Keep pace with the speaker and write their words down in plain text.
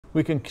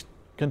We can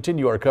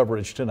continue our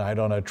coverage tonight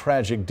on a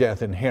tragic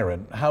death in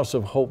Heron. House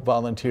of Hope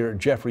volunteer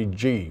Jeffrey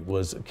G.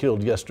 was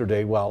killed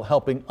yesterday while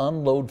helping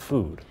unload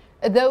food.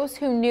 Those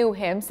who knew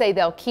him say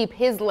they'll keep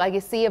his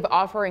legacy of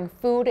offering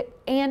food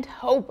and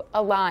hope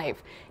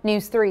alive.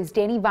 News 3's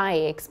Danny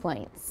Valle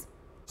explains.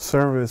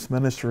 Service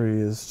ministry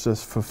is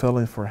just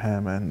fulfilling for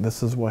him, and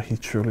this is what he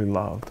truly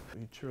loved.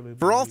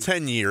 For all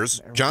 10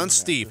 years, John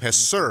Steve has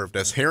served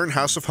as Heron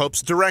House of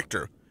Hope's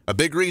director. A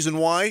big reason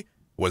why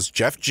was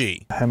Jeff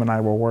G. Him and I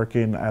were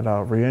working at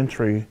a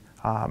reentry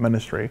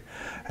ministry,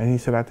 and he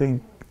said, I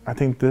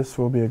think this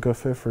will be a good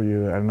fit for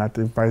you, and I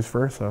think vice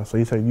versa. So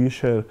he said, you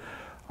should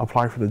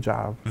apply for the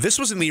job. This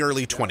was in the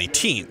early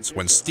 2010s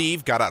when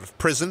Steve got out of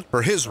prison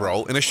for his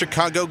role in a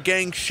Chicago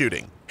gang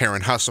shooting.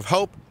 Heron House of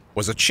Hope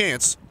was a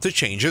chance to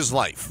change his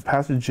life.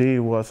 Pastor G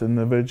was an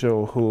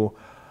individual who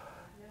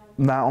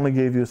not only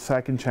gave you a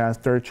second chance,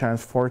 third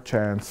chance, fourth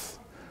chance.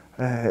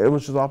 It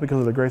was just all because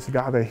of the grace of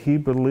God that he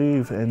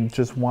believed and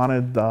just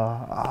wanted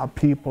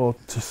people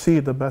to see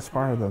the best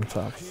part of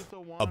themselves.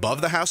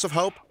 Above the House of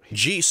Hope,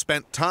 G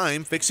spent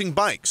time fixing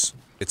bikes.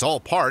 It's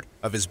all part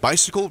of his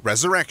bicycle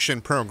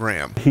resurrection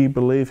program. He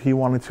believed he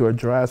wanted to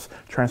address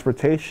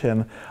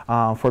transportation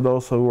for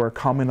those who were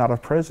coming out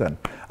of prison.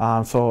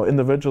 So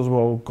individuals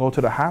will go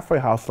to the halfway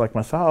house like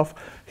myself.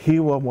 He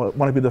will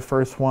want to be the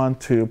first one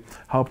to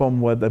help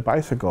them with a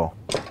bicycle.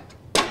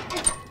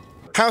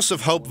 House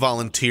of Hope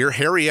volunteer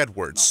Harry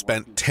Edwards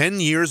spent 10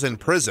 years in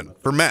prison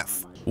for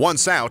meth.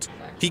 Once out,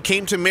 he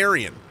came to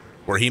Marion,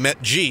 where he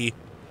met G,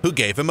 who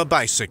gave him a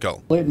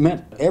bicycle. It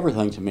meant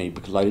everything to me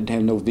because I didn't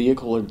have no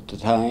vehicle at the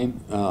time.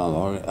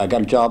 I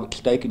got a job at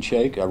Steak and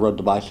Shake. I rode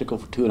the bicycle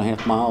for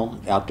 2.5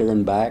 miles out there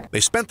and back.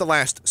 They spent the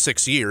last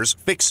 6 years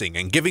fixing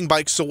and giving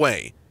bikes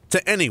away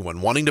to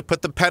anyone wanting to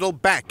put the pedal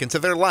back into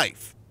their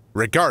life,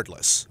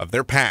 regardless of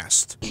their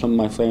past. Some of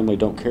my family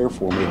don't care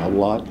for me a whole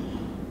lot,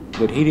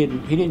 but he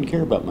didn't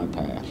care about my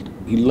past.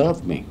 He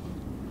loved me,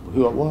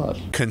 who I was.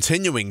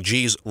 Continuing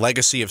G's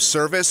legacy of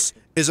service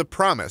is a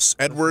promise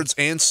Edwards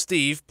and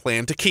Steve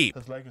plan to keep.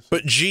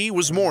 But G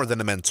was more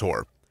than a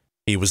mentor.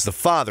 He was the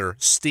father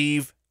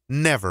Steve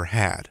never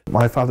had.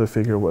 My father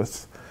figure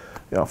was,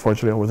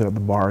 fortunately I was at the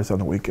bars on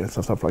the weekends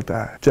and stuff like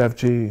that. Jeff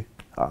G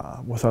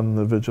was one of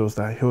the individuals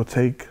that he would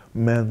take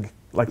men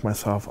like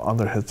myself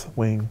under his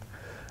wing,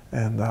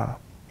 and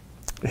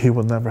he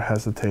would never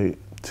hesitate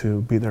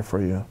to be there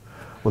for you,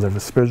 whether it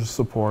was spiritual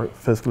support,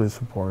 physical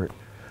support,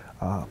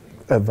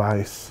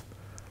 advice,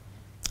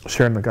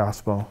 sharing the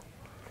gospel.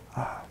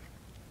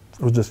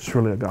 It was just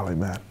truly a godly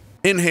man.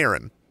 In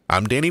Heron,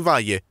 I'm Danny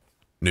Valle,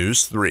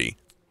 News 3.